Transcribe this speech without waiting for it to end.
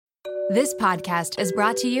This podcast is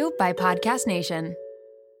brought to you by Podcast Nation.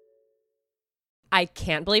 I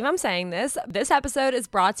can't believe I'm saying this. This episode is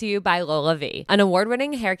brought to you by LolaVie, an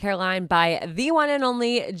award-winning hair care line by the one and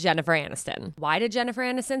only Jennifer Aniston. Why did Jennifer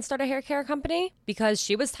Aniston start a hair care company? Because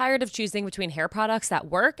she was tired of choosing between hair products that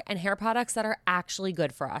work and hair products that are actually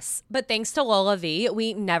good for us. But thanks to LolaVie,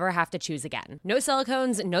 we never have to choose again. No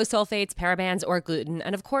silicones, no sulfates, parabens, or gluten,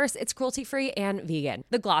 and of course, it's cruelty-free and vegan.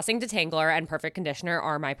 The Glossing Detangler and Perfect Conditioner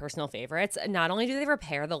are my personal favorites. Not only do they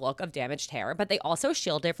repair the look of damaged hair, but they also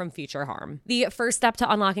shield it from future harm. The first step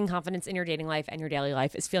to unlocking confidence in your dating life and your daily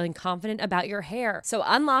life is feeling confident about your hair. So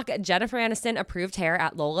unlock Jennifer Aniston approved hair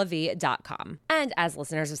at lolavie.com. And as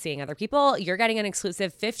listeners of Seeing Other People, you're getting an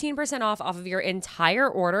exclusive 15% off of your entire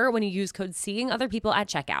order when you use code Seeing Other People at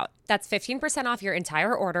checkout. That's 15% off your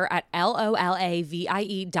entire order at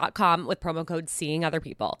lolavie.com with promo code Seeing Other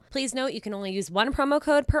People. Please note you can only use one promo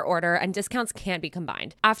code per order and discounts can't be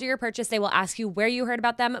combined. After your purchase, they will ask you where you heard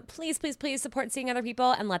about them. Please, please, please support Seeing Other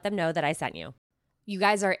People and let them know that I sent you. You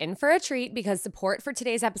guys are in for a treat because support for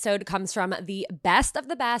today's episode comes from the best of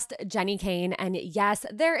the best, Jenni Kayne. And yes,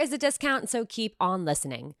 there is a discount, so keep on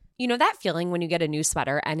listening. You know that feeling when you get a new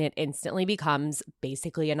sweater and it instantly becomes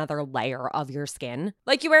basically another layer of your skin?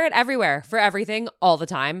 Like you wear it everywhere, for everything, all the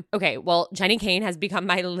time. Okay, well, Jenni Kayne has become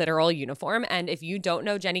my literal uniform. And if you don't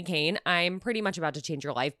know Jenni Kayne, I'm pretty much about to change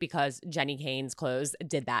your life because Jenni Kayne's clothes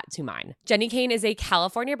did that to mine. Jenni Kayne is a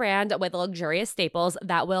California brand with luxurious staples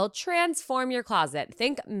that will transform your closet.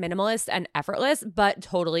 Think minimalist and effortless, but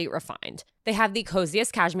totally refined. They have the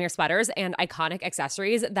coziest cashmere sweaters and iconic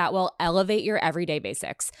accessories that will elevate your everyday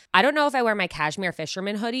basics. I don't know if I wear my cashmere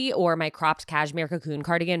fisherman hoodie or my cropped cashmere cocoon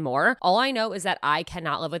cardigan more. All I know is that I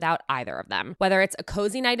cannot live without either of them. Whether it's a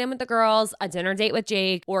cozy night in with the girls, a dinner date with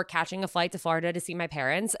Jake, or catching a flight to Florida to see my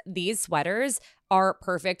parents, these sweaters are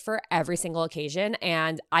perfect for every single occasion,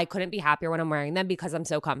 and I couldn't be happier when I'm wearing them because I'm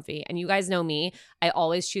so comfy. And you guys know me, I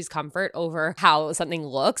always choose comfort over how something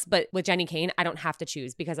looks, but with Jenni Kayne, I don't have to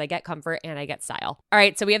choose because I get comfort and I get style. All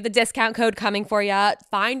right, so we have the discount code coming for you.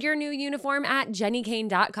 Find your new uniform at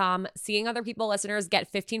jennikayne.com. Seeing Other People listeners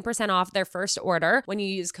get 15% off their first order when you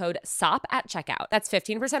use code SOP at checkout. That's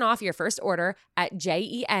 15% off your first order at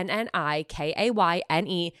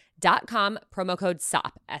jennikayne.com, promo code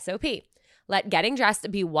SOP, S-O-P. Let getting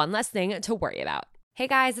dressed be one less thing to worry about. Hey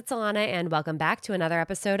guys, it's Alana and welcome back to another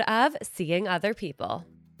episode of Seeing Other People.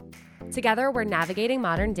 Together, we're navigating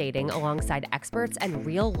modern dating alongside experts and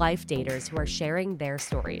real-life daters who are sharing their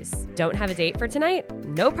stories. Don't have a date for tonight?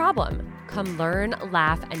 No problem. Come learn,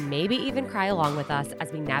 laugh, and maybe even cry along with us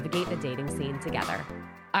as we navigate the dating scene together.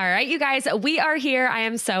 All right, you guys, we are here. I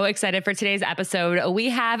am so excited for today's episode. We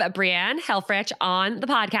have Brianne Helfrich on the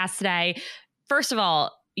podcast today. First of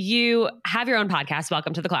all, you have your own podcast,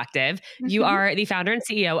 Welcome to the Collective. Mm-hmm. You are the founder and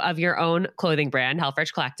CEO of your own clothing brand,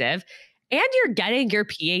 Helfrich Collective, and you're getting your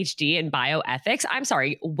PhD in bioethics. I'm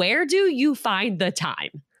sorry, where do you find the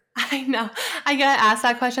time? I know. I get asked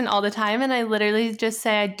that question all the time, and I literally just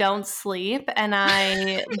say I don't sleep, and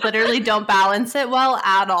I literally don't balance it well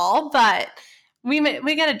at all, but we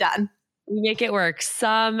get it done. We make it work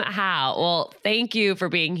somehow. Well, thank you for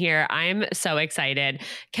being here. I'm so excited.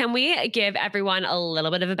 Can we give everyone a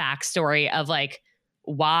little bit of a backstory of like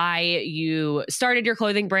why you started your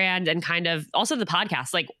clothing brand and kind of also the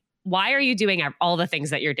podcast? Like, why are you doing all the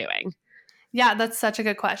things that you're doing? Yeah, that's such a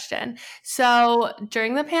good question. So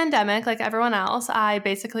during the pandemic, like everyone else, I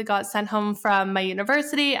basically got sent home from my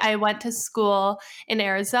university. I went to school in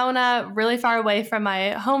Arizona, really far away from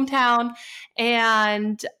my hometown.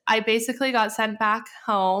 And I basically got sent back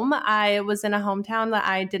home. I was in a hometown that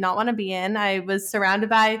I did not want to be in. I was surrounded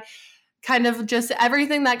by kind of just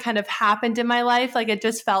everything that kind of happened in my life. Like it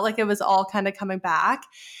just felt like it was all kind of coming back.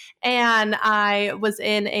 And I was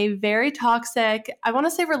in a very toxic, I want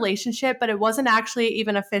to say relationship, but it wasn't actually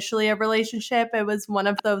even officially a relationship. It was one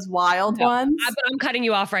of those wild ones. I'm cutting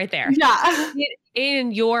you off right there. Yeah.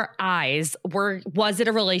 In your eyes, was it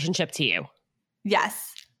a relationship to you?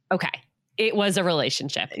 Yes. Okay. It was a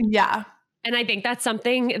relationship. Yeah. And I think that's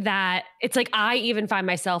something that it's like, I even find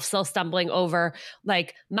myself still stumbling over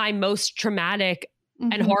like my most traumatic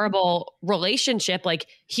and horrible relationship. Like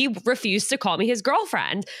he refused to call me his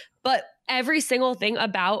girlfriend, but every single thing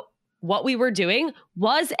about what we were doing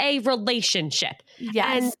was a relationship.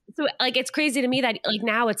 Yes. And so like, it's crazy to me that like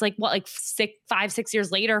now it's like, what, like 5-6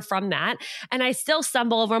 years later from that. And I still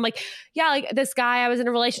stumble over, I'm like, yeah, like this guy I was in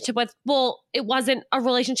a relationship with, well, it wasn't a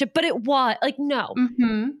relationship, but it was like, no.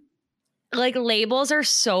 Like labels are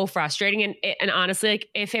so frustrating. And honestly, like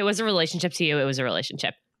if it was a relationship to you, it was a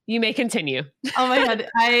relationship. You may continue. Oh my God.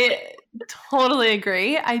 I totally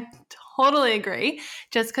agree. totally agree.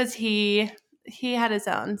 Just because he had his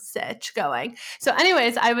own sitch going. So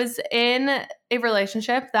anyways, I was in a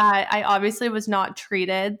relationship that I obviously was not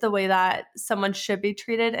treated the way that someone should be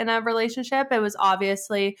treated in a relationship. It was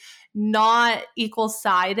obviously not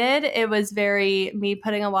equal-sided. It was very me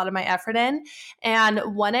putting a lot of my effort in. And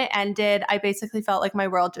when it ended, I basically felt like my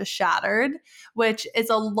world just shattered, which is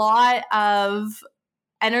a lot of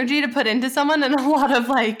energy to put into someone and a lot of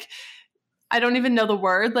like, I don't even know the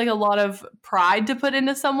word, like a lot of pride to put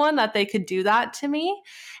into someone that they could do that to me.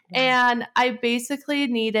 Yeah. And I basically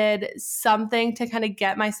needed something to kind of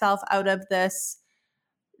get myself out of this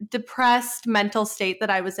depressed mental state that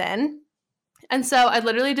I was in. And so I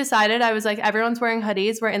literally decided, I was like, everyone's wearing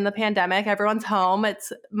hoodies. We're in the pandemic. Everyone's home.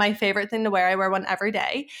 It's my favorite thing to wear. I wear one every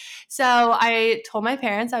day. So I told my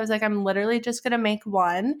parents, I was like, I'm literally just going to make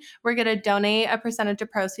one. We're going to donate a percentage of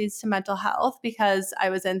proceeds to mental health because I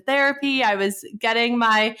was in therapy. I was getting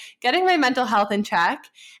my mental health in check.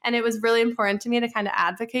 And it was really important to me to kind of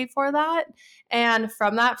advocate for that. And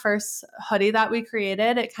from that first hoodie that we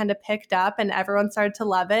created, it kind of picked up and everyone started to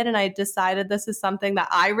love it. And I decided this is something that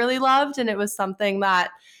I really loved. And it was something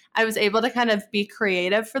that I was able to kind of be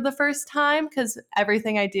creative for the first time because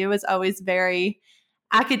everything I do is always very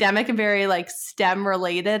academic and very like STEM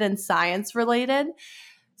related and science related.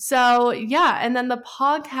 So yeah, and then the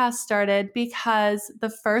podcast started because the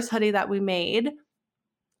first hoodie that we made,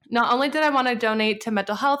 not only did I want to donate to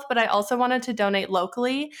mental health, but I also wanted to donate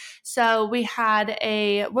locally. So we had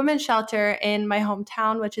a women's shelter in my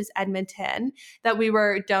hometown, which is Edmonton, that we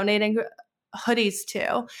were donating hoodies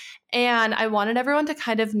to. And I wanted everyone to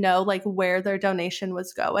kind of know like where their donation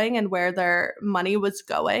was going and where their money was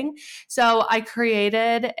going. So I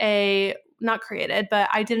but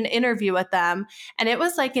I did an interview with them, and it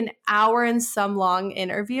was like an hour and some long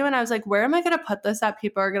interview. And I was like, where am I going to put this that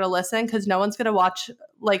people are going to listen? Because no one's going to watch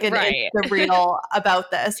like an Insta reel about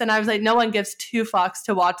this. And I was like, no one gives two fucks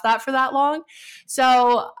to watch that for that long.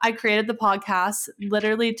 So I created the podcast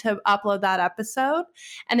literally to upload that episode.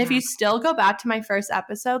 And if you still go back to my first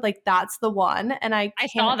episode, like that's the one. And I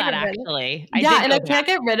saw that actually. I can't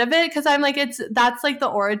get rid of it because I'm like, that's like the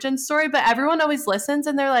origin story. But everyone always listens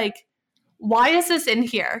and they're like, why is this in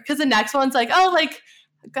here? Because the next one's like, oh, like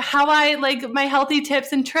how I like my healthy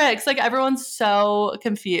tips and tricks. Like everyone's so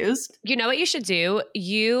confused. You know what you should do?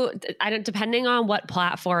 Depending on what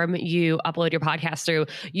platform you upload your podcast through,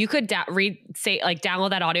 you could download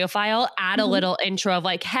that audio file, add a little intro of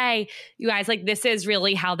like, hey, you guys, like this is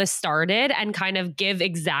really how this started, and kind of give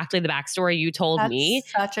exactly the backstory you told me.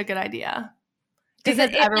 Such a good idea.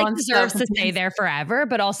 Because everyone deserves to stay there forever,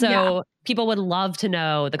 but also people would love to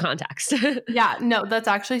know the context. Yeah, no, that's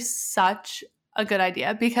actually such a good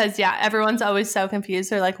idea because everyone's always so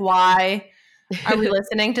confused. They're like, why are we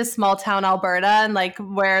listening to small town Alberta and like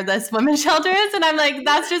where this women's shelter is? And I'm like,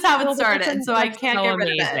 that's just how it started. So I can't get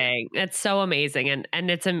rid of it. It's so amazing.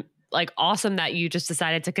 And it's like awesome that you just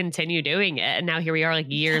decided to continue doing it. And now here we are like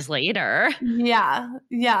years later. Yeah.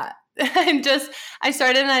 I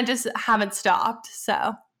started and I just haven't stopped.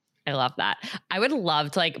 So I love that. I would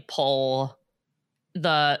love to like poll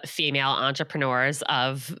the female entrepreneurs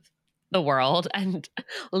of the world and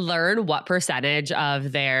learn what percentage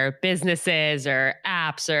of their businesses or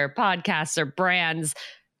apps or podcasts or brands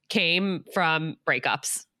came from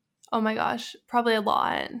breakups. Oh my gosh, probably a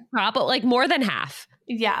lot. Probably like more than half.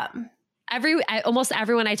 Yeah. Almost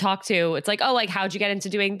everyone I talk to, it's like, oh, like, how'd you get into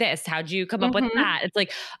doing this? How'd you come up with that? It's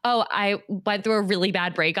like, oh, I went through a really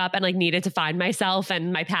bad breakup and like needed to find myself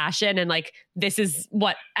and my passion. And like, this is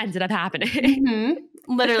what ended up happening.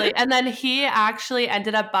 Literally. And then he actually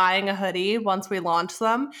ended up buying a hoodie once we launched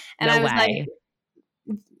them. And I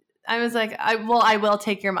was like, I will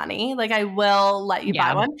take your money. Like, I will let you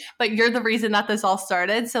buy one, but you're the reason that this all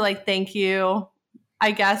started. So like, thank you, I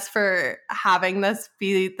guess, for having this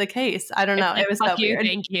be the case. I don't know. It was so weird.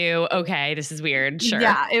 Thank you. Okay. This is weird. Sure.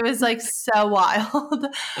 Yeah. It was like so wild.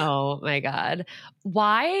 Oh my God.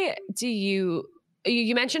 Why do you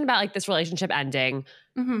mentioned about like this relationship ending.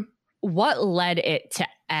 What led it to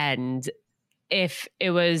end? If it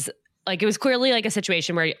was clearly like a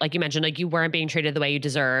situation where, like you mentioned, like you weren't being treated the way you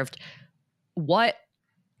deserved.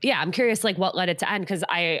 I'm curious, like what led it to end? Because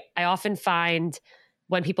I often find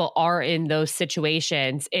when people are in those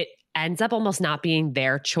situations, it ends up almost not being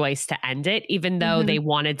their choice to end it, even though they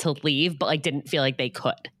wanted to leave, but like didn't feel like they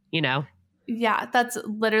could, you know? Yeah, that's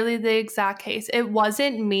literally the exact case. It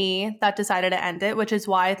wasn't me that decided to end it, which is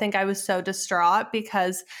why I think I was so distraught,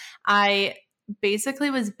 because I basically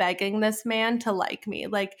was begging this man to like me.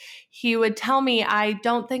 Like he would tell me, I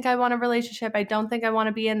don't think I want a relationship. I don't think I want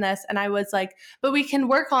to be in this. And I was like, but we can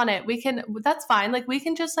work on it. That's fine. Like we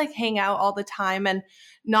can just like hang out all the time and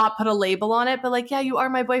not put a label on it. But like, yeah, you are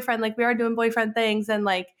my boyfriend. Like we are doing boyfriend things and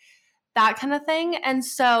like that kind of thing. And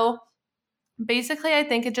so basically, I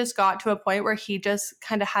think it just got to a point where he just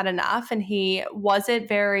kind of had enough and he wasn't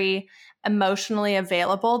very emotionally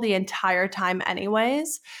available the entire time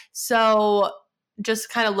anyways. So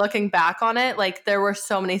just kind of looking back on it, like there were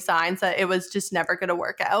so many signs that it was just never going to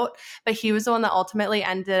work out. But he was the one that ultimately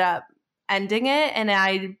ended up ending it. And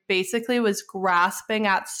I basically was grasping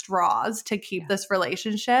at straws to keep this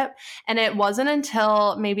relationship. And it wasn't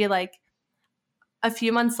until maybe like a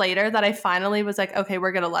few months later that I finally was like, okay,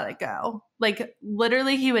 we're going to let it go. Like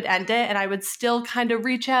literally he would end it and I would still kind of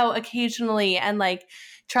reach out occasionally and like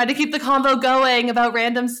try to keep the convo going about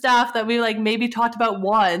random stuff that we like maybe talked about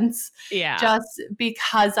once. Yeah. Just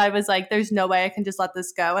because I was like, there's no way I can just let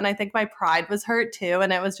this go. And I think my pride was hurt too.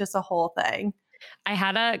 And it was just a whole thing. I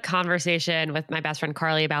had a conversation with my best friend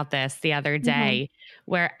Carly about this the other day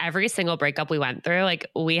where every single breakup we went through, like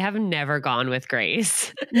we have never gone with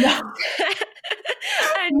grace. No.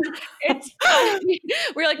 And it's funny.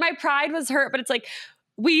 We're like, my pride was hurt, but it's like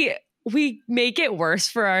we make it worse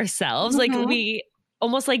for ourselves. Like we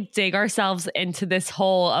almost like dig ourselves into this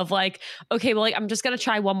hole of like, okay, well, like I'm just gonna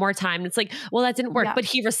try one more time. And it's like, well, that didn't work, but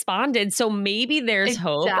he responded, so maybe there's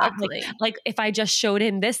hope. Of like if I just showed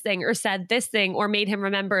him this thing or said this thing or made him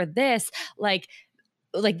remember this, like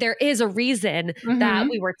there is a reason that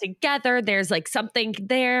we were together. There's like something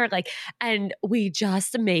there, like, and we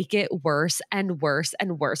just make it worse and worse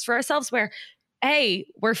and worse for ourselves where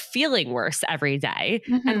we're feeling worse every day.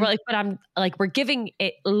 And we're like, but I'm like, we're giving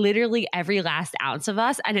it literally every last ounce of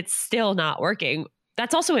us and it's still not working.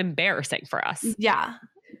 That's also embarrassing for us. Yeah.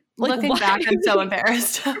 Like, looking back, I'm so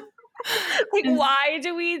embarrassed. Like, why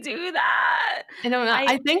do we do that? I don't know.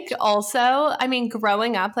 I think also, I mean,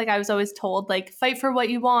 growing up, like I was always told, like, fight for what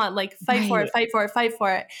you want, like fight for it, fight for it, fight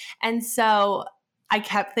for it. And so I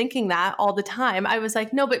kept thinking that all the time. I was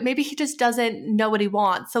like, no, but maybe he just doesn't know what he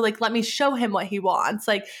wants. So like, let me show him what he wants.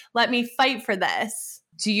 Like, let me fight for this.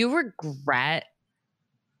 Do you regret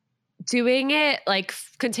doing it, like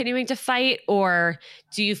continuing to fight? Or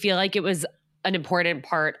do you feel like it was an important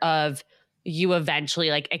part of you eventually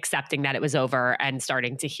like accepting that it was over and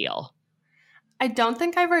starting to heal? I don't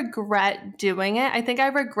think I regret doing it. I think I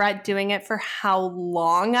regret doing it for how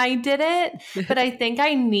long I did it, but I think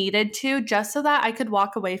I needed to just so that I could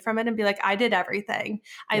walk away from it and be like, I did everything.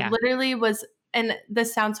 I literally was, and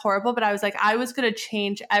this sounds horrible, but I was like, I was going to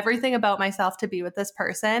change everything about myself to be with this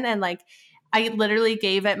person. And like, I literally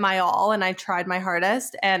gave it my all and I tried my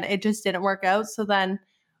hardest and it just didn't work out. So then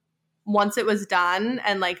once it was done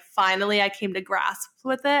and like finally I came to grasp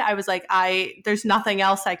with it, I was like, there's nothing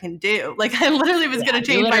else I can do. Like I literally was going to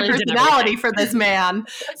change my personality for this man.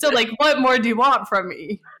 So like, what more do you want from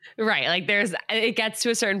me? Right. Like it gets to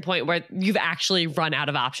a certain point where you've actually run out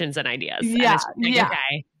of options and ideas. Yeah. And it's like,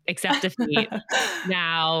 okay, accept defeat.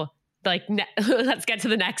 Now, like, let's get to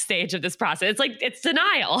the next stage of this process. It's like, it's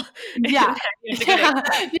denial. Yeah. Yeah.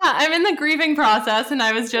 I'm in the grieving process and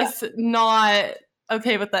I was just not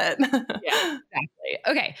okay with it. Yeah, exactly.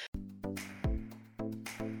 Okay.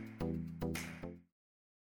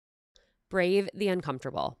 Brave the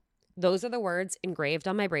uncomfortable. Those are the words engraved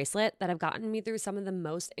on my bracelet that have gotten me through some of the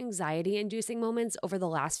most anxiety-inducing moments over the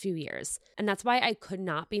last few years. And that's why I could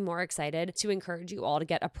not be more excited to encourage you all to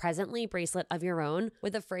get a Presently bracelet of your own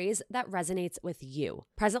with a phrase that resonates with you.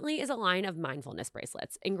 Presently is a line of mindfulness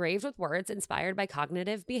bracelets engraved with words inspired by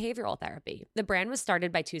cognitive behavioral therapy. The brand was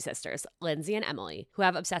started by two sisters, Lindsay and Emily, who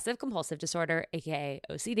have obsessive-compulsive disorder, aka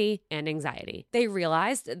OCD, and anxiety. They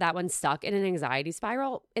realized that when stuck in an anxiety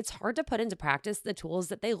spiral, it's hard to put into practice the tools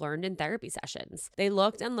that they learned in therapy sessions. They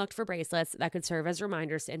looked and looked for bracelets that could serve as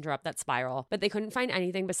reminders to interrupt that spiral, but they couldn't find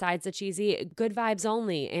anything besides the cheesy good vibes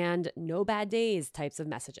only and no bad days types of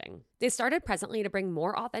messaging. They started Presently to bring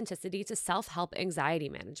more authenticity to self-help anxiety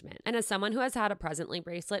management. And as someone who has had a Presently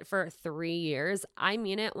bracelet for 3 years, I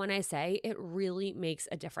mean it when I say it really makes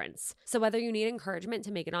a difference. So whether you need encouragement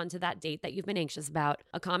to make it onto that date that you've been anxious about,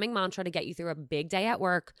 a calming mantra to get you through a big day at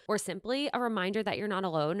work, or simply a reminder that you're not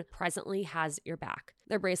alone, Presently has your back.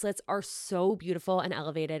 Their bracelets are so beautiful and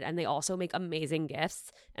elevated, and they also make amazing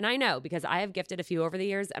gifts. And I know because I have gifted a few over the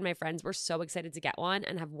years, and my friends were so excited to get one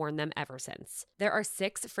and have worn them ever since. There are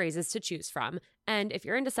 6 phrases to choose from, and if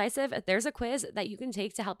you're indecisive, there's a quiz that you can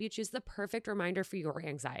take to help you choose the perfect reminder for your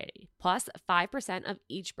anxiety. Plus, 5% of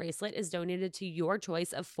each bracelet is donated to your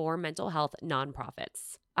choice of 4 mental health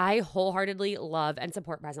nonprofits. I wholeheartedly love and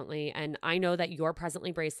support Presently, and I know that your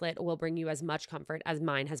Presently bracelet will bring you as much comfort as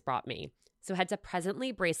mine has brought me. So head to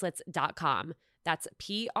presentlybracelets.com. That's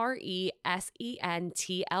PRESENTLY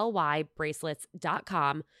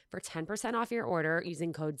bracelets.com for 10% off your order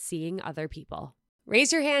using code SEEINGOTHERPeople.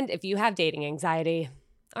 Raise your hand if you have dating anxiety.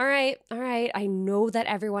 All right. I know that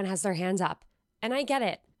everyone has their hands up, and I get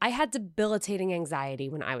it. I had debilitating anxiety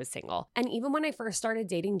when I was single. And even when I first started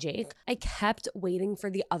dating Jake, I kept waiting for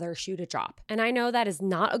the other shoe to drop. And I know that is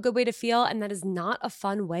not a good way to feel, and that is not a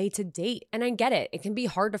fun way to date. And I get it. It can be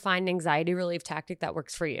hard to find an anxiety relief tactic that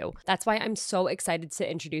works for you. That's why I'm so excited to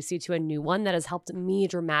introduce you to a new one that has helped me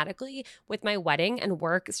dramatically with my wedding and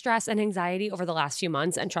work stress and anxiety over the last few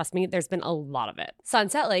months. And trust me, there's been a lot of it.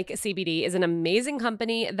 Sunset Lake CBD is an amazing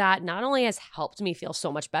company that not only has helped me feel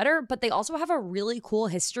so much better, but they also have a really cool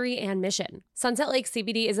history and mission. Sunset Lake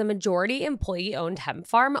CBD is a majority employee-owned hemp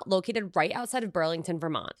farm located right outside of Burlington,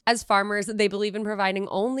 Vermont. As farmers, they believe in providing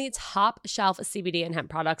only top-shelf CBD and hemp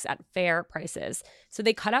products at fair prices. So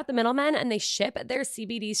they cut out the middlemen and they ship their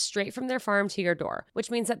CBD straight from their farm to your door, which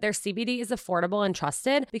means that their CBD is affordable and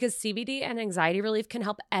trusted because CBD and anxiety relief can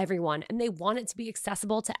help everyone, and they want it to be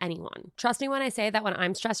accessible to anyone. Trust me when I say that when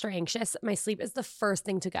I'm stressed or anxious, my sleep is the first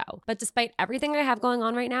thing to go. But despite everything I have going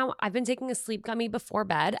on right now, I've been taking a sleep gummy before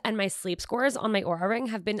bed, and my sleep scores on my Oura Ring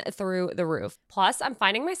have been through the roof. Plus, I'm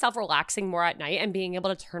finding myself relaxing more at night and being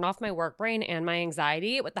able to turn off my work brain and my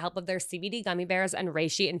anxiety with the help of their CBD gummy bears and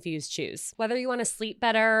reishi infused chews. Whether you want to sleep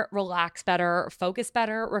better, relax better, focus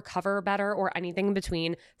better, recover better, or anything in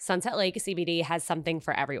between, Sunset Lake CBD has something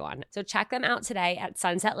for everyone. So check them out today at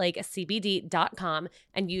sunsetlakecbd.com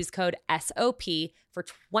and use code SOP for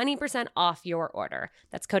 20% off your order.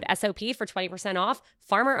 That's code SOP for 20% off.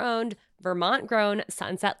 Farmer-owned, Vermont-grown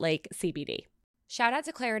Sunset Lake CBD. Shout out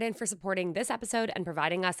to Claritin for supporting this episode and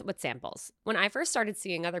providing us with samples. When I first started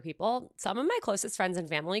seeing other people, some of my closest friends and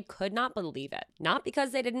family could not believe it. Not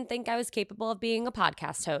because they didn't think I was capable of being a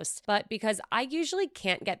podcast host, but because I usually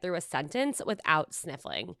can't get through a sentence without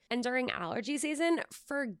sniffling. And during allergy season,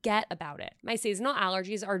 forget about it. My seasonal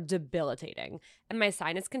allergies are debilitating, and my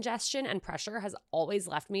sinus congestion and pressure has always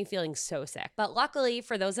left me feeling so sick. But luckily,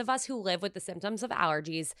 for those of us who live with the symptoms of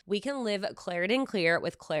allergies, we can live Claritin Clear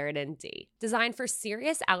with Claritin D. Designed for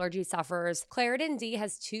serious allergy sufferers, Claritin D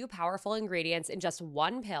has 2 powerful ingredients in just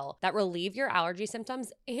 1 pill that relieve your allergy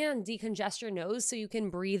symptoms and decongest your nose so you can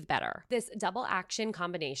breathe better. This double action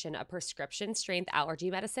combination of prescription strength allergy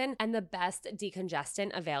medicine and the best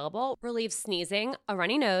decongestant available relieves sneezing, a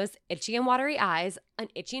runny nose, itchy and watery eyes, an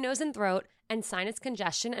itchy nose and throat, and sinus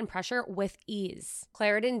congestion and pressure with ease.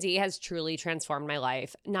 Claritin D has truly transformed my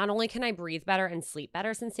life. Not only can I breathe better and sleep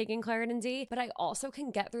better since taking Claritin D, but I also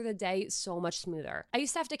can get through the day so much smoother. I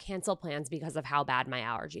used to have to cancel plans because of how bad my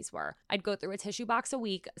allergies were. I'd go through a tissue box a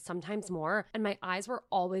week, sometimes more, and my eyes were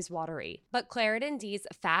always watery. But Claritin D's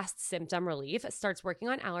fast symptom relief starts working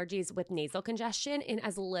on allergies with nasal congestion in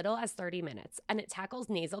as little as 30 minutes, and it tackles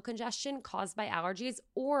nasal congestion caused by allergies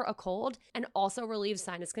or a cold, and also relieves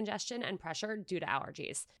sinus congestion and pressure due to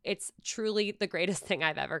allergies. It's truly the greatest thing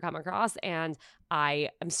I've ever come across, and I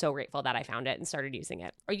am so grateful that I found it and started using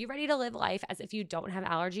it. Are you ready to live life as if you don't have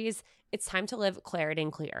allergies? It's time to live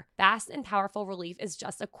Claritin Clear. Fast and powerful relief is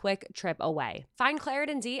just a quick trip away. Find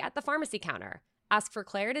Claritin D at the pharmacy counter. Ask for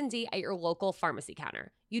Claritin D at your local pharmacy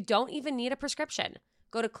counter. You don't even need a prescription.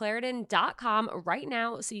 Go to Claritin.com right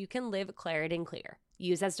now so you can live Claritin Clear.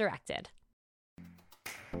 Use as directed.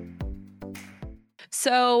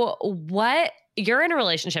 So you're in a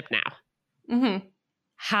relationship now. Mm-hmm.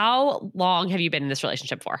 How long have you been in this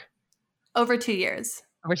relationship for? Over 2 years.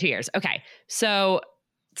 Over 2 years. Okay. So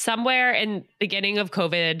somewhere in beginning of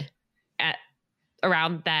COVID,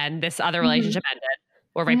 around then, this other relationship ended,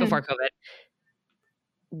 or right before COVID.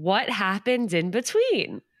 What happened in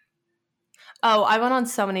between? Oh, I went on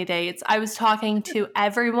so many dates. I was talking to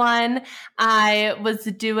everyone. I was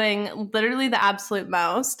doing literally the absolute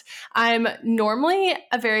most. I'm normally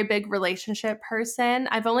a very big relationship person.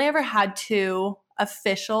 I've only ever had 2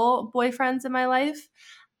 official boyfriends in my life.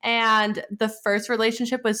 And the first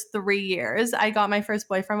relationship was 3 years. I got my first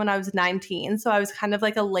boyfriend when I was 19. So I was kind of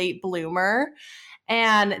like a late bloomer.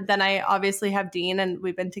 And then I obviously have Dean, and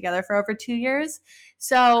we've been together for over 2 years.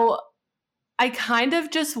 So I kind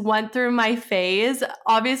of just went through my phase,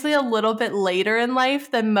 obviously a little bit later in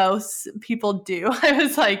life than most people do. I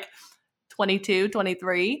was like 22,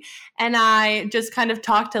 23, and I just kind of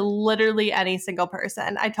talked to literally any single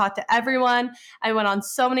person. I talked to everyone. I went on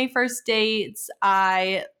so many first dates.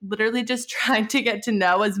 I literally just tried to get to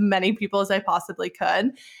know as many people as I possibly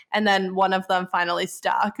could. And then one of them finally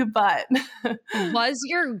stuck. But was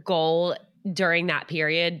your goal during that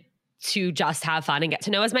period to just have fun and get to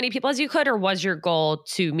know as many people as you could, or was your goal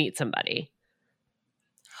to meet somebody?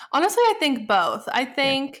 Honestly, I think both. I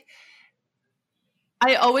think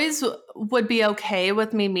I always would be okay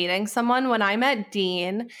with me meeting someone. When I met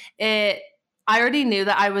Dean, I already knew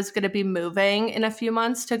that I was going to be moving in a few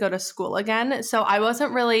months to go to school again. So I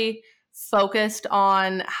wasn't really focused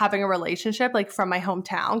on having a relationship like from my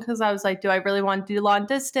hometown, because I was like, do I really want to do long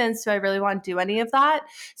distance? Do I really want to do any of that?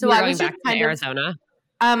 So You were I going was back just to kind Arizona.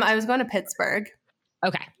 I was going to Pittsburgh.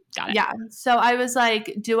 Okay. Got it. Yeah. So I was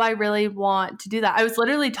like, do I really want to do that? I was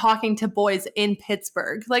literally talking to boys in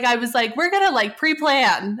Pittsburgh. Like, I was like, we're going to like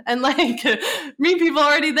pre-plan and like meet people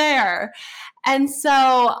already there. And so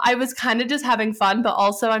I was kind of just having fun, but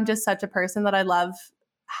also I'm just such a person that I love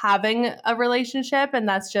having a relationship. And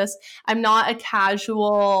that's just, I'm not a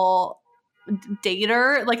casual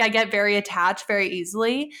dater. Like, I get very attached very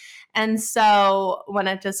easily. And so when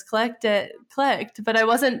it just clicked, it clicked, but I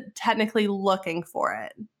wasn't technically looking for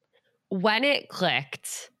it. When it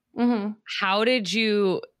clicked, how did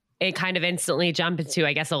you it kind of instantly jump into,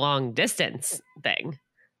 I guess, a long distance thing?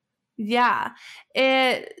 Yeah.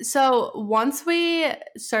 So once we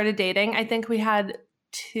started dating, I think we had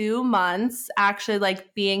 2 months actually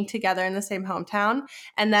like being together in the same hometown.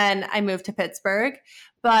 And then I moved to Pittsburgh.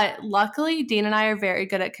 But luckily, Dean and I are very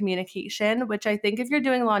good at communication, which I think if you're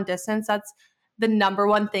doing long distance, that's the number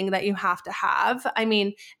one thing that you have to have. I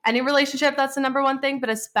mean, any relationship, that's the number one thing,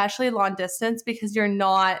 but especially long distance, because you're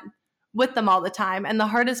not with them all the time. And the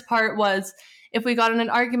hardest part was if we got in an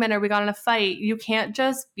argument or we got in a fight, you can't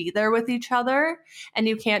just be there with each other, and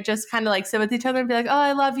you can't just kind of like sit with each other and be like, oh,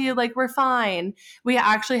 I love you, like we're fine. We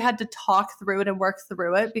actually had to talk through it and work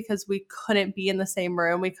through it, because we couldn't be in the same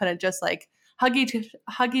room. We couldn't just like hug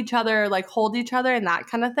each other, like hold each other and that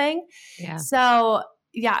kind of thing. Yeah. So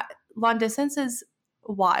yeah, long distance is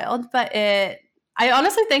wild, but I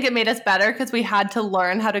honestly think it made us better, because we had to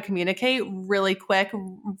learn how to communicate really quick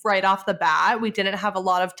right off the bat. We didn't have a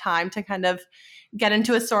lot of time to kind of get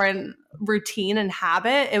into a certain routine and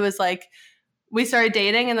habit. It was like we started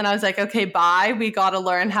dating and then I was like, okay, bye. We got to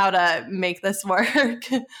learn how to make this work.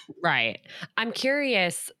 Right. I'm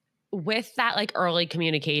curious, with that like early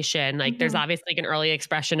communication, like there's obviously like an early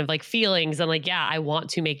expression of like feelings and like, yeah, I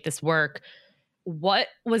want to make this work. What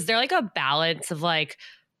was there like a balance of like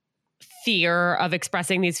fear of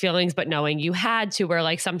expressing these feelings, but knowing you had to, where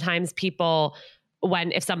like sometimes people,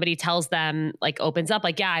 if somebody tells them, like opens up,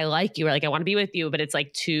 like, yeah, I like you, or like, I want to be with you, but it's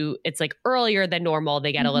like it's like earlier than normal.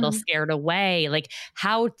 They get a little scared away. Like,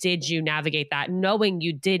 how did you navigate that, knowing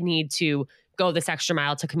you did need to go this extra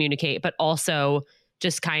mile to communicate, but also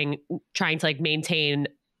just trying to like maintain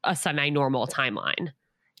a semi-normal timeline?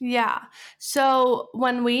 Yeah. So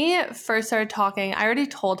when we first started talking, I already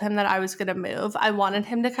told him that I was going to move. I wanted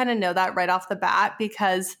him to kind of know that right off the bat,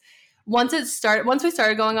 because once we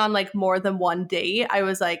started going on like more than one date, I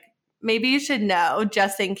was like, maybe you should know,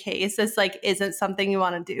 just in case this like isn't something you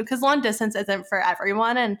want to do, because long distance isn't for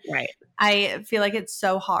everyone. And right. I feel like it's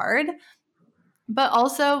so hard. But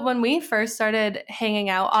also when we first started hanging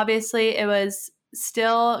out, obviously it was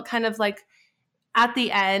still kind of like at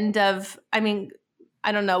the end of, I mean,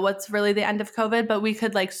 I don't know what's really the end of COVID, but we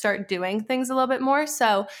could like start doing things a little bit more.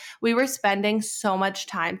 So we were spending so much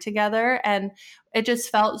time together and it just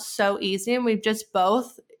felt so easy. And we've just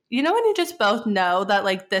both, when you just both know that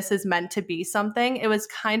like this is meant to be something, it was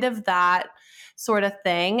kind of that sort of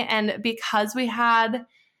thing. And because we had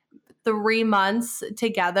 3 months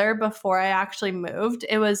together before I actually moved,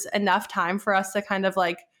 it was enough time for us to kind of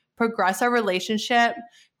like progress our relationship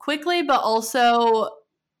quickly, but also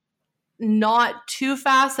not too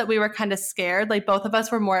fast that we were kind of scared. Like both of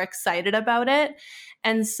us were more excited about it.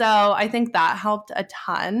 And so I think that helped a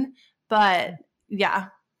ton. But yeah.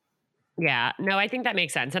 Yeah. No, I think that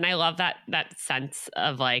makes sense. And I love that sense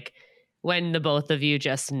of like when the both of you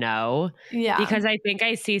just know. Yeah. Because I think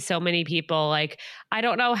I see so many people like, I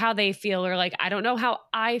don't know how they feel, or like, I don't know how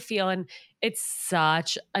I feel. And it's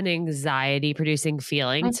such an anxiety producing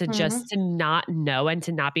feeling to just to not know and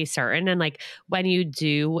to not be certain. And like when you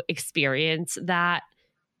do experience that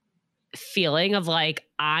feeling of like,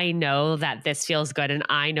 I know that this feels good and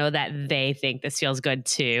I know that they think this feels good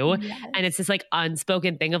too. Yes. And it's this like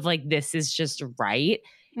unspoken thing of like, this is just right.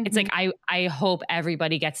 It's like, I hope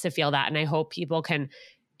everybody gets to feel that. And I hope people can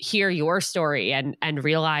hear your story and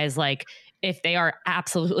realize like, if they are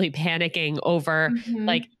absolutely panicking over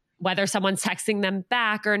like whether someone's texting them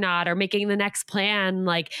back or not, or making the next plan,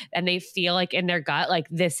 like, and they feel like in their gut, like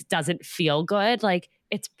this doesn't feel good, like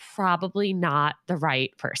it's probably not the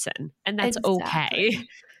right person. And that's okay.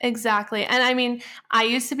 Exactly. And I mean, I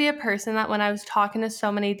used to be a person that when I was talking to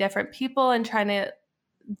so many different people and trying to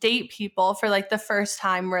date people for like the first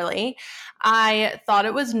time, really, I thought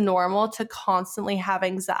it was normal to constantly have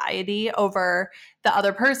anxiety over the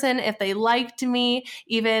other person, if they liked me.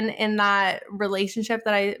 Even in that relationship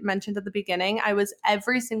that I mentioned at the beginning, I was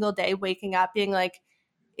every single day waking up being like,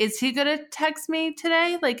 is he going to text me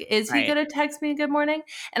today? Like, is he going to text me good morning?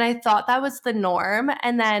 And I thought that was the norm.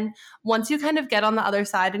 And then once you kind of get on the other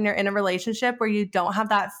side and you're in a relationship where you don't have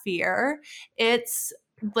that fear, it's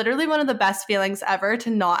literally one of the best feelings ever to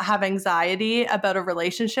not have anxiety about a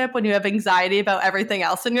relationship when you have anxiety about everything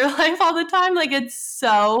else in your life all the time. Like, it's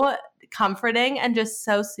so comforting and just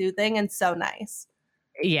so soothing and so nice.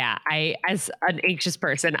 Yeah, I, as an anxious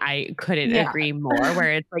person, I couldn't agree more,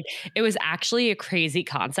 where it's like, it was actually a crazy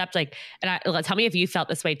concept. Like, and tell me if you felt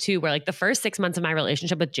this way too, where like the first 6 months of my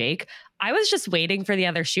relationship with Jake, I was just waiting for the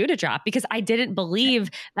other shoe to drop because I didn't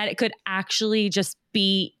believe that it could actually just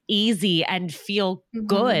be easy and feel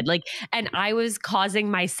good. Like, and I was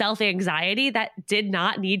causing myself anxiety that did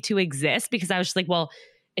not need to exist because I was just like, well,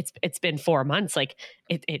 it's been 4 months. Like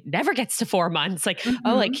it never gets to 4 months. Like,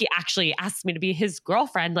 oh, like he actually asked me to be his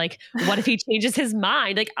girlfriend. Like, what if he changes his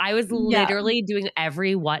mind? Like, I was literally doing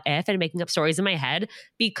every what if and making up stories in my head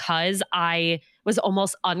because I was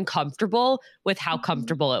almost uncomfortable with how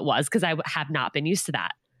comfortable it was because I have not been used to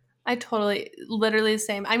that. I literally the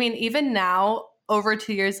same. I mean, even now, over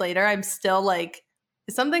 2 years later, I'm still like,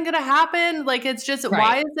 is something going to happen? Like, it's just,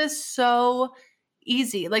 why is this so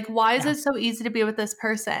easy? Like, why is it so easy to be with this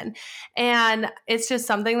person? And it's just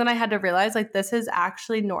something that I had to realize, like, this is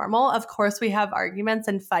actually normal. Of course, we have arguments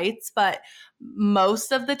and fights, but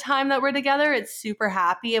most of the time that we're together, it's super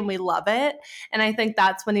happy and we love it. And I think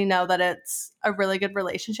that's when you know that it's a really good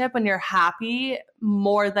relationship, when you're happy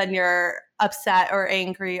more than you're upset or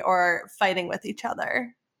angry or fighting with each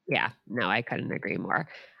other. Yeah, no, I couldn't agree more.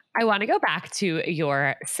 I want to go back to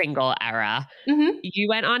your single era. You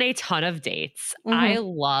went on a ton of dates. I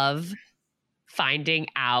love finding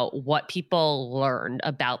out what people learned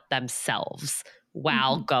about themselves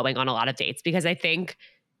while going on a lot of dates, because I think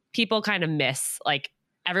people kind of miss, like,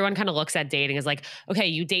 everyone kind of looks at dating as like, okay,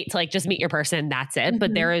 you date to like just meet your person, that's it.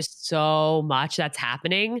 But there is so much that's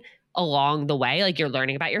happening along the way. Like, you're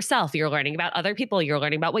learning about yourself, you're learning about other people, you're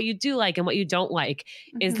learning about what you do like and what you don't like.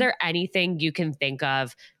 Is there anything you can think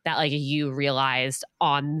of that like you realized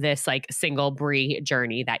on this like single Brie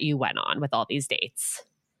journey that you went on with all these dates?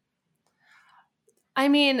 I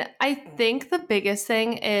mean, I think the biggest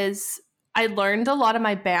thing is I learned a lot of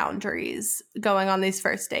my boundaries going on these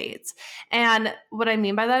first dates. And what I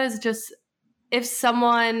mean by that is just, if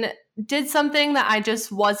someone did something that I just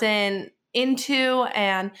wasn't into,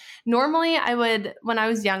 and normally I would, when I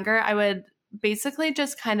was younger, I would basically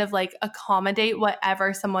just kind of like accommodate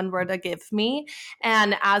whatever someone were to give me.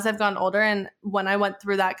 And as I've gotten older, and when I went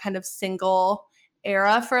through that kind of single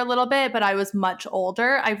era for a little bit, but I was much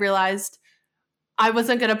older, I realized I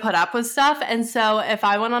wasn't going to put up with stuff. And so if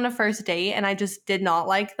I went on a first date and I just did not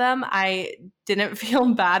like them, I didn't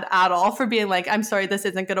feel bad at all for being like, I'm sorry, this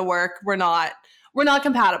isn't going to work. We're not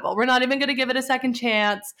compatible. We're not even going to give it a second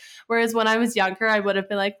chance. Whereas when I was younger, I would have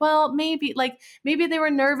been like, well, maybe they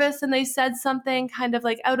were nervous and they said something kind of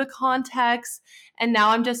like out of context. And now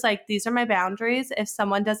I'm just like, these are my boundaries. If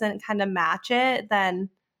someone doesn't kind of match it, then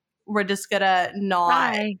we're just going to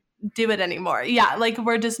not do it anymore. Yeah. Like,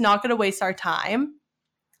 we're just not going to waste our time.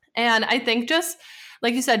 And I think just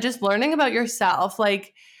like you said, just learning about yourself,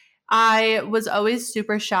 like, I was always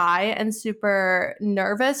super shy and super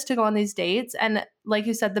nervous to go on these dates. And like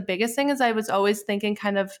you said, the biggest thing is I was always thinking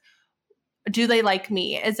kind of, do they like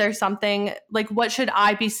me? Is there something, like, what should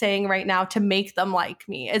I be saying right now to make them like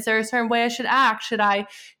me? Is there a certain way I should act? Should I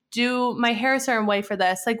do my hair a certain way for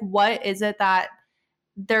this? Like, what is it that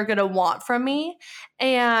they're going to want from me?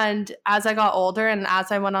 And as I got older and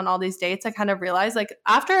as I went on all these dates, I kind of realized, like,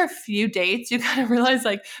 after a few dates, you kind of realize,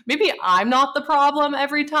 like, maybe I'm not the problem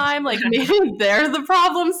every time. Like, maybe they're the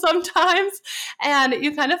problem sometimes. And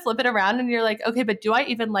you kind of flip it around and you're like, okay, but do I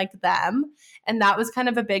even like them? And that was kind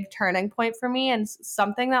of a big turning point for me. And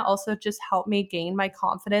something that also just helped me gain my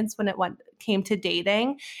confidence when it came to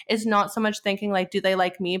dating is not so much thinking like, do they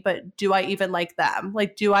like me, but do I even like them?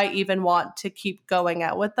 Like, do I even want to keep going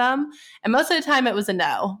out with them? And most of the time it was a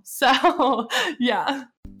no. So yeah.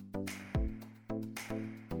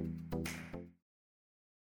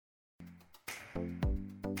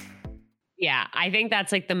 Yeah, I think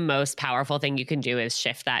that's like the most powerful thing you can do is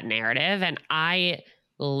shift that narrative. And I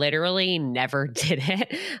literally never did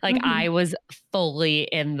it. Like Mhm. I was fully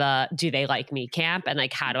in the do they like me camp and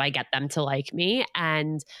like how do I get them to like me?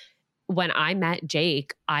 And when I met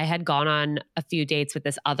Jake, I had gone on a few dates with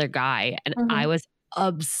this other guy and I Mhm. was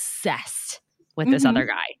obsessed with this other Mhm.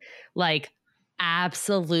 guy. Like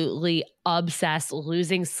absolutely obsessed,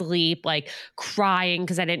 losing sleep, like crying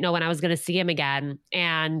because I didn't know when I was going to see him again.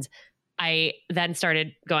 And I then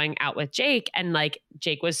started going out with Jake and like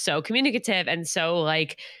Jake was so communicative and so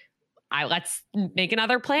like I let's make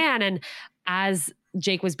another plan and as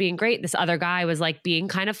Jake was being great, this other guy was like being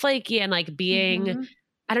kind of flaky and like being Mhm.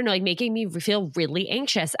 I don't know, like making me feel really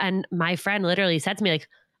anxious. And my friend literally said to me, like,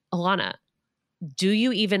 Alana, do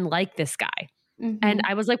you even like this guy? And Mhm.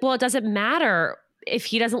 I was like, well, it doesn't matter if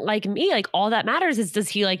he doesn't like me. Like, all that matters is does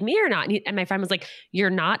he like me or not? And my friend was like, you're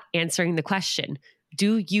not answering the question.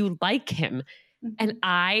 Do you like him? And Mhm.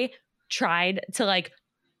 I tried to like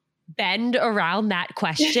bend around that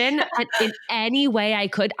question. And in any way I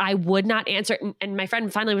could, I would not answer it. And my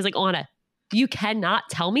friend finally was like, Alana, you cannot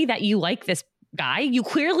tell me that you like this guy. You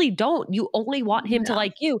clearly don't. You only want him to Yeah.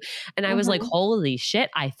 like you. And I was like, Mhm. holy shit,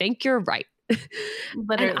 I think you're right. And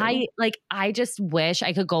Literally. I just wish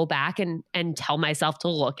I could go back and tell myself to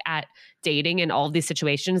look at dating and all of these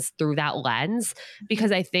situations through that lens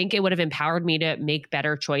because Mhm. I think it would have empowered me to make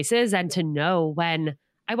better choices and to know when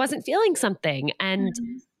I wasn't feeling something. And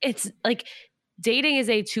Mhm. it's like dating is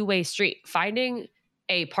a two-way street. Finding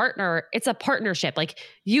a partner, it's a partnership. Like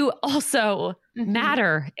you also Mhm.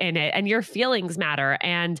 matter in it and your feelings matter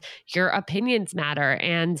and your opinions matter.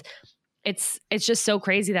 And it's just so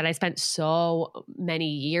crazy that I spent so many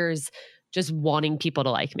years just wanting people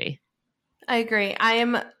to like me. I agree. I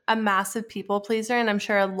am a massive people pleaser, and I'm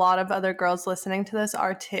sure a lot of other girls listening to this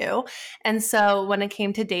are too. And so when it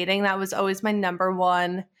came to dating, that was always my number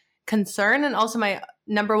one concern. And also my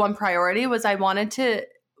number one priority was I wanted to,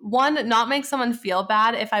 one, not make someone feel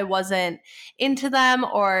bad if I wasn't into them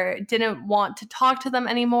or didn't want to talk to them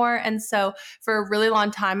anymore. And so for a really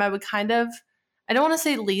long time, I would kind of, I don't want to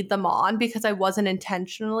say lead them on because I wasn't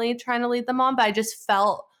intentionally trying to lead them on, but I just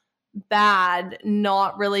felt bad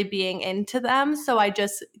not really being into them. So I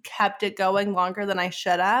just kept it going longer than I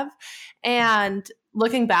should have. And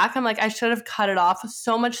looking back, I'm like, I should have cut it off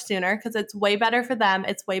so much sooner because it's way better for them.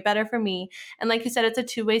 It's way better for me. And like you said, it's a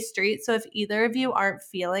two-way street. So if either of you aren't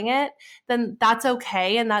feeling it, then that's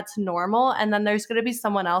okay and that's normal. And then there's going to be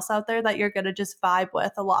someone else out there that you're going to just vibe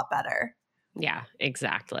with a lot better. Yeah,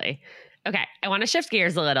 exactly. Okay, I want to shift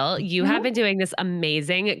gears a little. You have Mhm. been doing this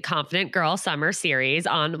amazing Confident Girl Summer series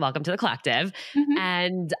on Welcome to the Collective. Mhm.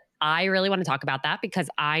 And I really want to talk about that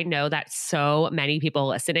because I know that so many people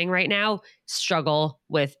listening right now struggle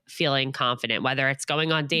with feeling confident, whether it's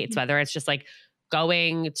going on dates, Mhm. whether it's just like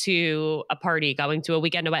going to a party, going to a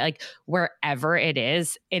weekend away, like wherever it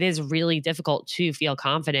is really difficult to feel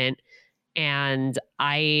confident. And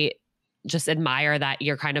I just admire that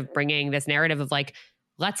you're kind of bringing this narrative of like,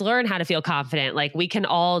 let's learn how to feel confident. Like we can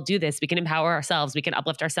all do this. We can empower ourselves. We can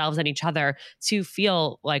uplift ourselves and each other to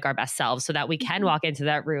feel like our best selves so that we can Mhm. walk into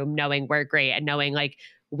that room knowing we're great and knowing like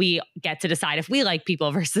we get to decide if we like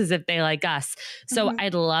people versus if they like us. So Mhm.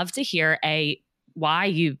 I'd love to hear why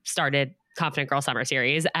you started Confident Girl Summer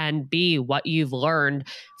Series and B, what you've learned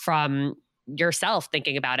from yourself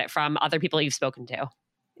thinking about it from other people you've spoken to.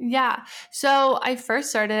 Yeah. So I first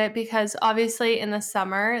started it because obviously in the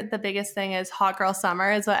summer, the biggest thing is hot girl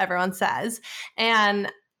summer, is what everyone says.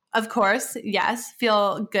 And of course, yes,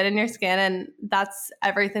 feel good in your skin and that's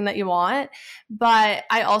everything that you want. But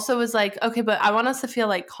I also was like, okay, but I want us to feel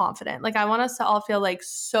like confident. Like I want us to all feel like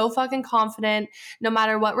so fucking confident no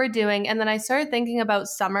matter what we're doing. And then I started thinking about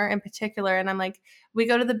summer in particular and I'm like, we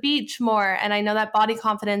go to the beach more. And I know that body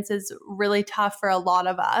confidence is really tough for a lot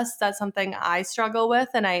of us. That's something I struggle with.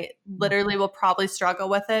 And I literally will probably struggle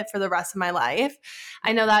with it for the rest of my life.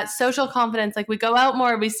 I know that social confidence, like we go out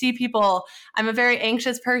more, we see people. I'm a very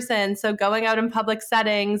anxious person. So going out in public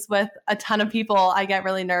settings with a ton of people, I get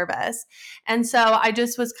really nervous. And so I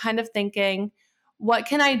just was kind of thinking, what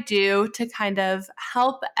can I do to kind of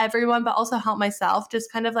help everyone, but also help myself? Just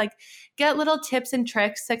kind of like get little tips and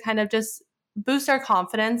tricks to kind of just boost our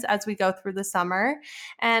confidence as we go through the summer.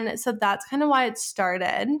 And so that's kind of why it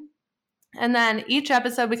started. And then each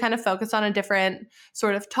episode, we kind of focus on a different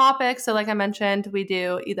sort of topic. So, like I mentioned, we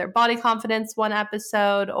do either body confidence one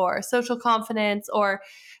episode, or social confidence, or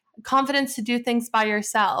confidence to do things by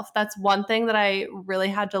yourself. That's one thing that I really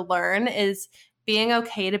had to learn is being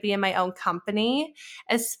okay to be in my own company,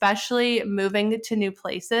 especially moving to new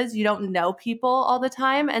places. You don't know people all the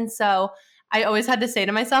time. And so I always had to say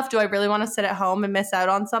to myself, do I really want to sit at home and miss out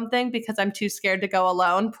on something because I'm too scared to go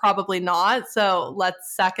alone? Probably not. So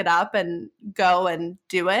let's suck it up and go and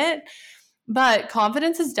do it. But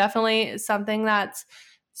confidence is definitely something that's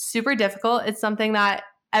super difficult. It's something that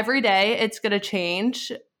every day it's going to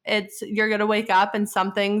change. You're going to wake up and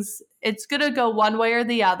it's going to go one way or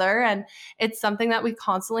the other. And it's something that we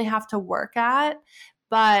constantly have to work at.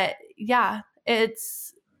 But yeah,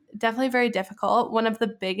 it's definitely very difficult. One of the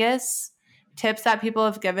biggest tips that people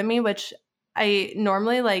have given me, which I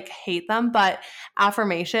normally like hate them, but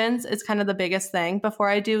affirmations is kind of the biggest thing. Before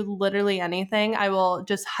I do literally anything, I will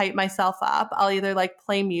just hype myself up. I'll either like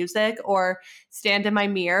play music or stand in my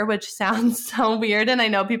mirror, which sounds so weird. And I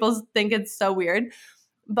know people think it's so weird,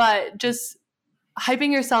 but just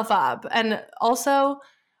hyping yourself up. And also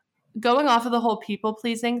going off of the whole people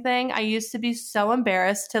pleasing thing, I used to be so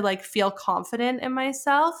embarrassed to like feel confident in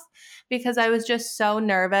myself because I was just so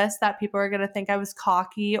nervous that people were going to think I was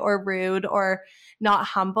cocky or rude or not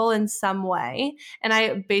humble in some way. And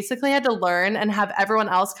I basically had to learn and have everyone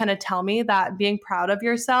else kind of tell me that being proud of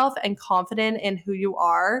yourself and confident in who you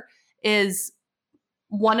are is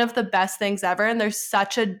one of the best things ever. And there's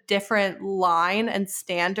such a different line and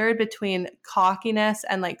standard between cockiness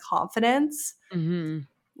and like confidence. Mm-hmm.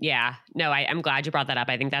 Yeah, no, I'm glad you brought that up.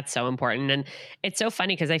 I think that's so important. And it's so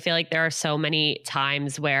funny because I feel like there are so many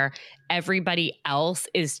times where everybody else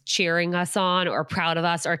is cheering us on or proud of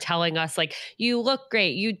us or telling us like, you look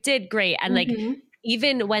great, you did great. And like,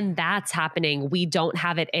 even when that's happening, we don't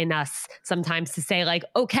have it in us sometimes to say like,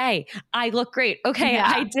 okay, I look great. Okay,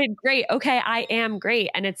 yeah. I did great. Okay, I am great.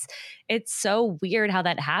 And it's so weird how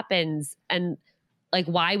that happens and like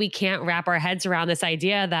why we can't wrap our heads around this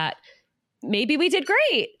idea that maybe we did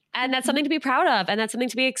great. And that's something to be proud of. And that's something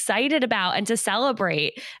to be excited about and to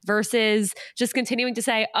celebrate versus just continuing to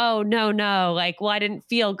say, oh, no, like, well, I didn't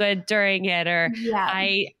feel good during it. Or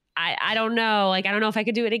I don't know. Like, I don't know if I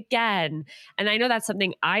could do it again. And I know that's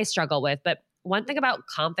something I struggle with. But one thing about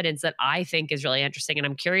confidence that I think is really interesting, and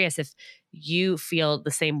I'm curious if you feel the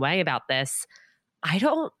same way about this. I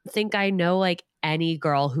don't think I know like any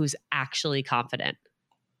girl who's actually confident.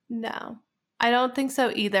 No. I don't think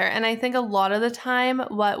so either. And I think a lot of the time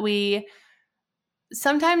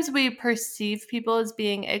sometimes we perceive people as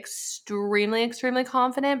being extremely, extremely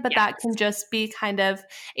confident, but that can just be kind of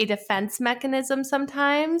a defense mechanism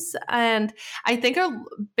sometimes. And I think a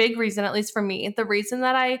big reason, at least for me, the reason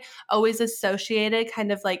that I always associated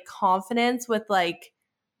kind of like confidence with like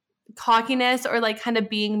cockiness or like kind of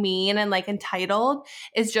being mean and like entitled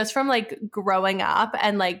is just from like growing up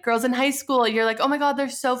and like girls in high school, you're like, oh my God, they're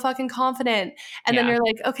so fucking confident. And then you're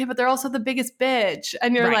like, okay, but they're also the biggest bitch.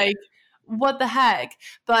 And you're like, what the heck?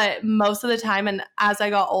 But most of the time, and as I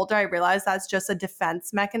got older, I realized that's just a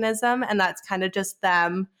defense mechanism. And that's kind of just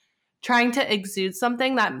them trying to exude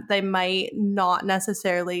something that they might not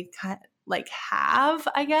necessarily like have,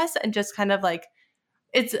 I guess, and just kind of like,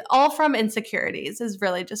 it's all from insecurities is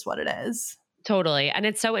really just what it is. Totally. And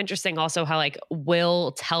it's so interesting also how like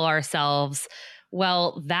we'll tell ourselves,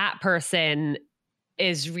 well, that person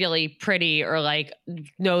is really pretty or like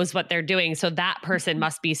knows what they're doing. So that person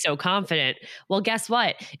must be so confident. Well, guess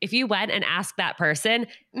what? If you went and asked that person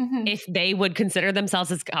if they would consider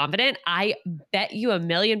themselves as confident, I bet you $1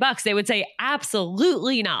 million they would say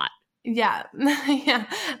absolutely not. Yeah. Yeah.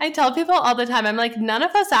 I tell people all the time, I'm like, none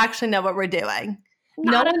of us actually know what we're doing.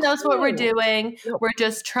 No one knows what we're doing. We're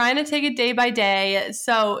just trying to take it day by day.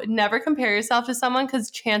 So never compare yourself to someone because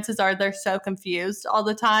chances are they're so confused all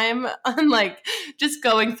the time and like just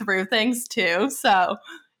going through things too. So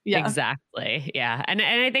yeah. Exactly. Yeah. And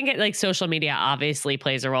I think like social media obviously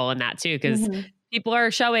plays a role in that too because people are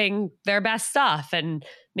showing their best stuff and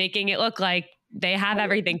making it look like they have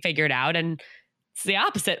everything figured out. And it's the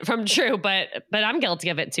opposite from true, but I'm guilty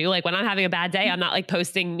of it too. Like when I'm having a bad day, I'm not like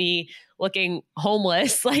posting me looking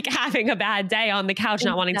homeless, like having a bad day on the couch,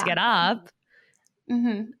 not wanting to get up.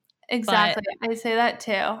 Exactly. I say that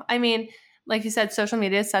too. I mean, like you said, social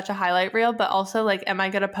media is such a highlight reel, but also like, am I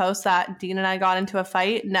going to post that Dean and I got into a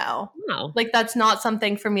fight? No. Like that's not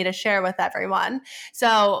something for me to share with everyone.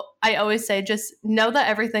 So I always say, just know that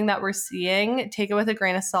everything that we're seeing, take it with a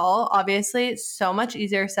grain of salt. Obviously, it's so much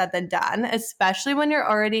easier said than done, especially when you're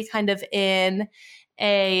already kind of in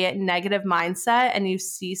a negative mindset and you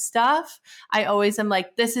see stuff. I always am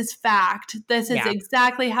like, this is fact. This is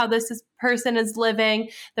exactly how person is living.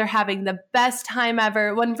 They're having the best time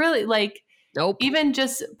ever. When really like, even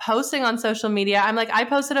just posting on social media, I'm like, I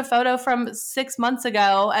posted a photo from 6 months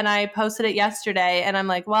ago and I posted it yesterday. And I'm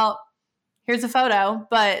like, well, here's a photo,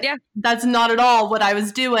 but that's not at all what I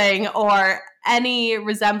was doing or any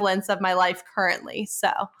resemblance of my life currently.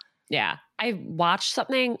 So yeah. I watched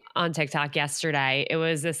something on TikTok yesterday. It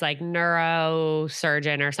was this like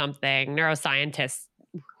neurosurgeon or something, neuroscientist,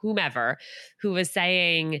 whomever, who was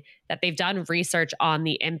saying that they've done research on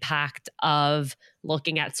the impact of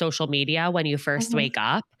looking at social media when you first wake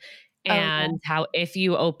up, and how if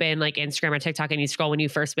you open like Instagram or TikTok and you scroll when you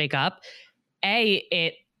first wake up,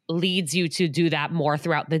 it leads you to do that more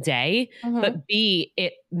throughout the day, but B,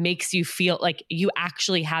 it makes you feel like you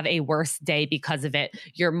actually have a worse day because of it.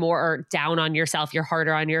 You're more down on yourself, you're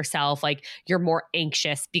harder on yourself, like you're more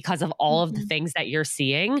anxious because of all of the things that you're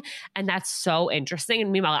seeing. And that's so interesting.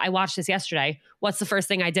 And meanwhile, I watched this yesterday. What's the first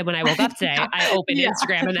thing I did when I woke up today? I opened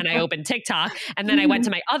Instagram, and then I opened TikTok, and then I went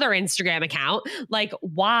to my other Instagram account. Like,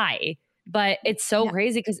 why? But it's so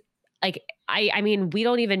crazy because like, I mean, we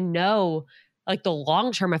don't even know like the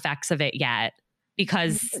long-term effects of it yet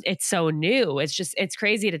because it's so new. It's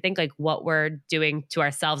crazy to think like what we're doing to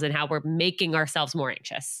ourselves and how we're making ourselves more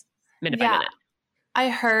anxious minute by minute. I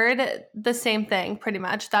heard the same thing pretty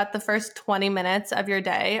much, that the first 20 minutes of your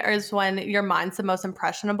day is when your mind's the most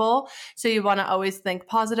impressionable. So you want to always think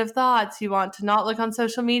positive thoughts. You want to not look on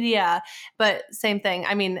social media. But same thing.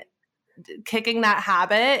 I mean, kicking that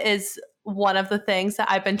habit is one of the things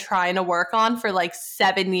that I've been trying to work on for like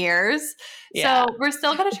 7 years. So we're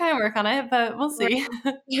still going to try and work on it, but we'll see.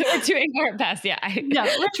 We're doing our best. Yeah,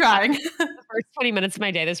 we're trying. The first 20 minutes of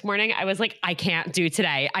my day this morning, I was like, I can't do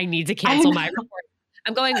today. I need to cancel my report.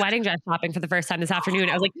 I'm going wedding dress shopping for the first time this afternoon.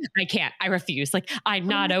 I was like, I can't. I refuse. Like, I'm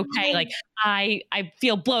not okay. Like, I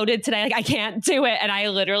feel bloated today. Like, I can't do it. And I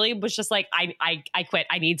literally was just like, I quit.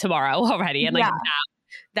 I need tomorrow already. And like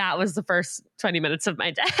that was the first 20 minutes of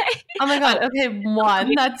my day. Oh my God.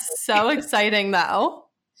 Okay. That's so exciting though.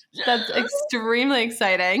 That's extremely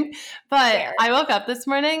exciting. But I woke up this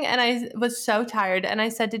morning and I was so tired. And I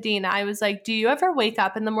said to Dean, I was like, do you ever wake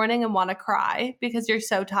up in the morning and want to cry because you're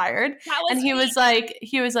so tired? And he was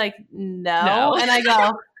like, no. And I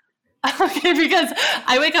go, okay, because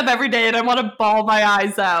I wake up every day and I want to bawl my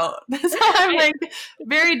eyes out. So I'm like,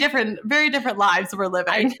 very different lives we're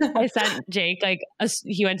living. I sent Jake, like,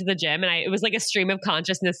 he went to the gym and it was like a stream of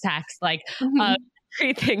consciousness text, like,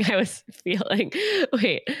 everything I was feeling.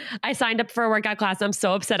 Wait, I signed up for a workout class. I'm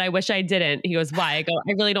so upset. I wish I didn't. He goes, why? I go,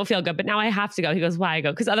 I really don't feel good, but now I have to go. He goes, why? I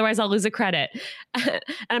go, because otherwise I'll lose a credit. And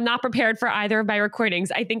I'm not prepared for either of my recordings.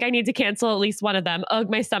 I think I need to cancel at least one of them. Ugh,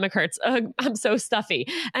 my stomach hurts. Ugh, I'm so stuffy.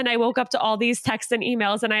 And I woke up to all these texts and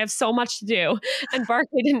emails and I have so much to do. And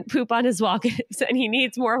Barkley didn't poop on his walk and he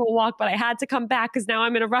needs more of a walk, but I had to come back because now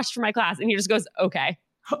I'm in a rush for my class. And he just goes, okay.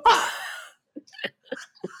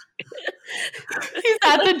 He's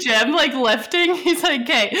at the gym, like lifting. He's like,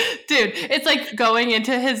 okay, dude, it's like going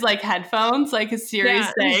into his like headphones, like a Siri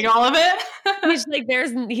saying all of it. He's like,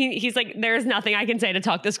 he's like, there's nothing I can say to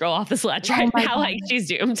talk this girl off this ledge right now. God. Like she's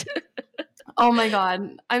doomed. Oh my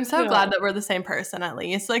God. I'm so glad that we're the same person at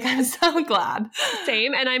least. Like, I'm so glad.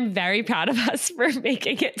 Same. And I'm very proud of us for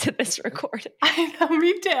making it to this recording. I know,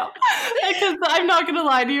 me too. Because I'm not going to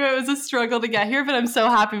lie to you. It was a struggle to get here, but I'm so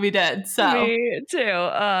happy we did. So me too.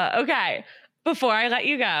 Okay. Before I let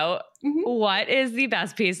you go, what is the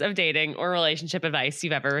best piece of dating or relationship advice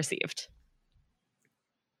you've ever received?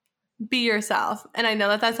 Be yourself. And I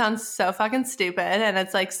know that sounds so fucking stupid and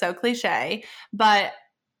it's like so cliche, but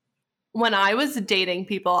when I was dating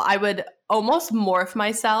people, I would almost morph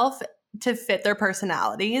myself to fit their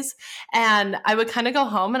personalities. And I would kind of go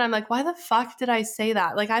home and I'm like, why the fuck did I say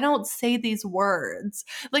that? Like, I don't say these words.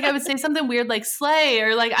 Like, I would say something weird like slay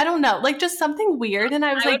or like, I don't know, like just something weird. And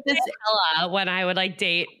I was like, this Hella when I would like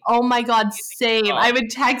date. Oh my God, same. I would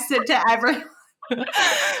text it to everyone. But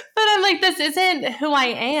I'm like, this isn't who I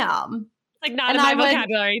am. Like not in my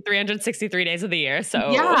vocabulary 363 days of the year.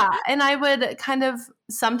 So yeah. And I would kind of,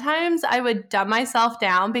 sometimes I would dumb myself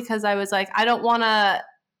down because I was like, I don't want to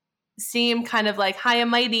seem kind of like high and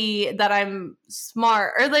mighty that I'm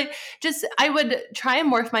smart or like just, I would try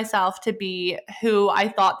and morph myself to be who I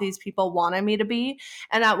thought these people wanted me to be.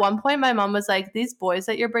 And at one point my mom was like, these boys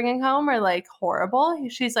that you're bringing home are like horrible.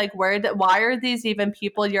 She's like, why are these even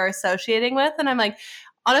people you're associating with? And I'm like,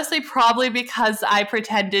 honestly, probably because I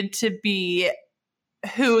pretended to be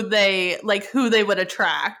who they would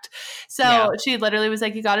attract. So she literally was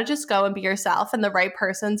like, you got to just go and be yourself. And the right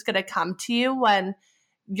person's going to come to you when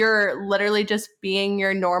you're literally just being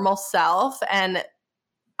your normal self. And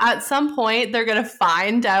at some point they're going to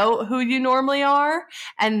find out who you normally are.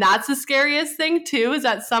 And that's the scariest thing too, is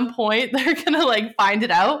at some point they're going to like find it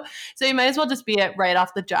out. So you might as well just be it right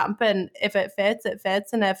off the jump. And if it fits, it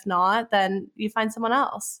fits. And if not, then you find someone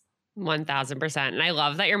else. 1000%. And I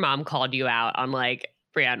love that your mom called you out on like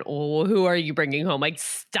Brienne, who are you bringing home? Like,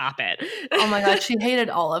 stop it. Oh my God, she hated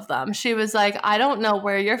all of them. She was like, I don't know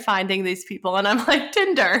where you're finding these people. And I'm like,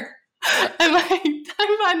 Tinder. I'm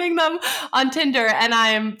finding them on Tinder, and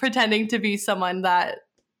I'm pretending to be someone that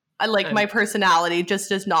my personality just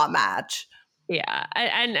does not match. Yeah.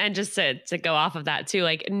 And just to go off of that too,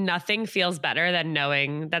 like nothing feels better than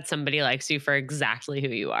knowing that somebody likes you for exactly who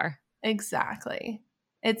you are. Exactly.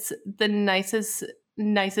 It's the nicest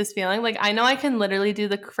feeling. Like, I know I can literally do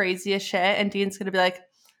the craziest shit, and Dean's going to be like,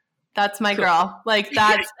 that's my girl. Like,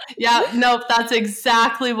 that's, that's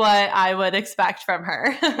exactly what I would expect from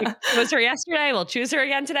her. It was her yesterday. We'll choose her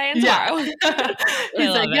again today and tomorrow. Yeah.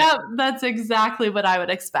 He's like, that's exactly what I would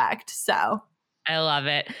expect. So I love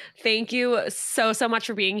it. Thank you so much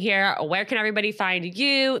for being here. Where can everybody find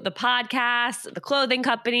you, the podcast, the clothing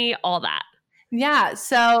company, all that? Yeah,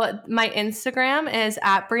 so my Instagram is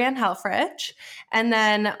at Brienne Helfrich, and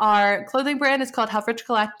then our clothing brand is called Helfrich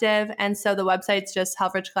Collective, and so the website's just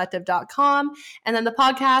helfrichcollective.com, and then the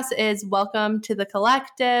podcast is Welcome to the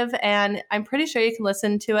Collective, and I'm pretty sure you can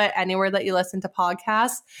listen to it anywhere that you listen to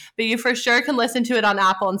podcasts, but you for sure can listen to it on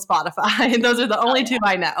Apple and Spotify. Those are the only two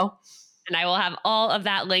I know. And I will have all of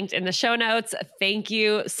that linked in the show notes. Thank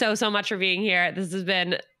you so much for being here. This has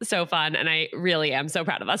been so fun. And I really am so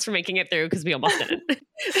proud of us for making it through because we almost didn't.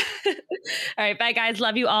 All right. Bye, guys.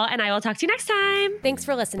 Love you all. And I will talk to you next time. Thanks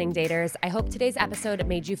for listening, daters. I hope today's episode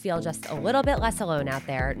made you feel just a little bit less alone out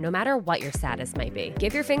there, no matter what your status might be.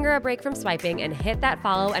 Give your finger a break from swiping and hit that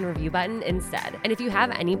follow and review button instead. And if you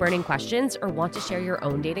have any burning questions or want to share your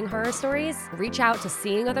own dating horror stories, reach out to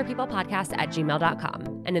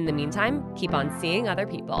seeingotherpeoplepodcast@gmail.com. And in the meantime, keep on seeing other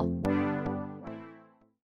people.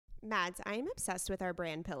 Mads, I am obsessed with our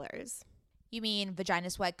brand pillars. You mean vagina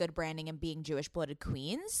sweat, good branding, and being Jewish blooded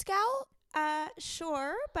queens, Scout?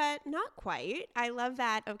 Sure, but not quite. I love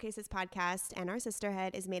that OK Sis podcast and our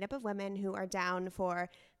sisterhood is made up of women who are down for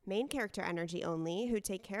main character energy only, who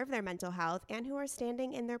take care of their mental health, and who are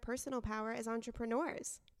standing in their personal power as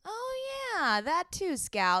entrepreneurs. Oh, yeah, that too,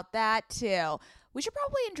 Scout, that too. We should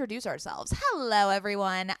probably introduce ourselves. Hello,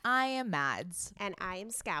 everyone. I am Mads. And I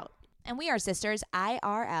am Scout. And we are sisters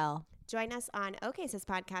IRL. Join us on OK Sis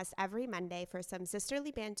podcast every Monday for some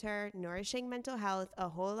sisterly banter, nourishing mental health, a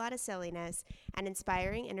whole lot of silliness, and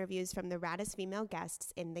inspiring interviews from the raddest female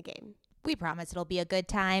guests in the game. We promise it'll be a good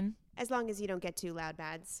time. As long as you don't get too loud,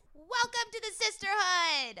 Mads. Welcome to the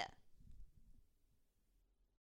sisterhood!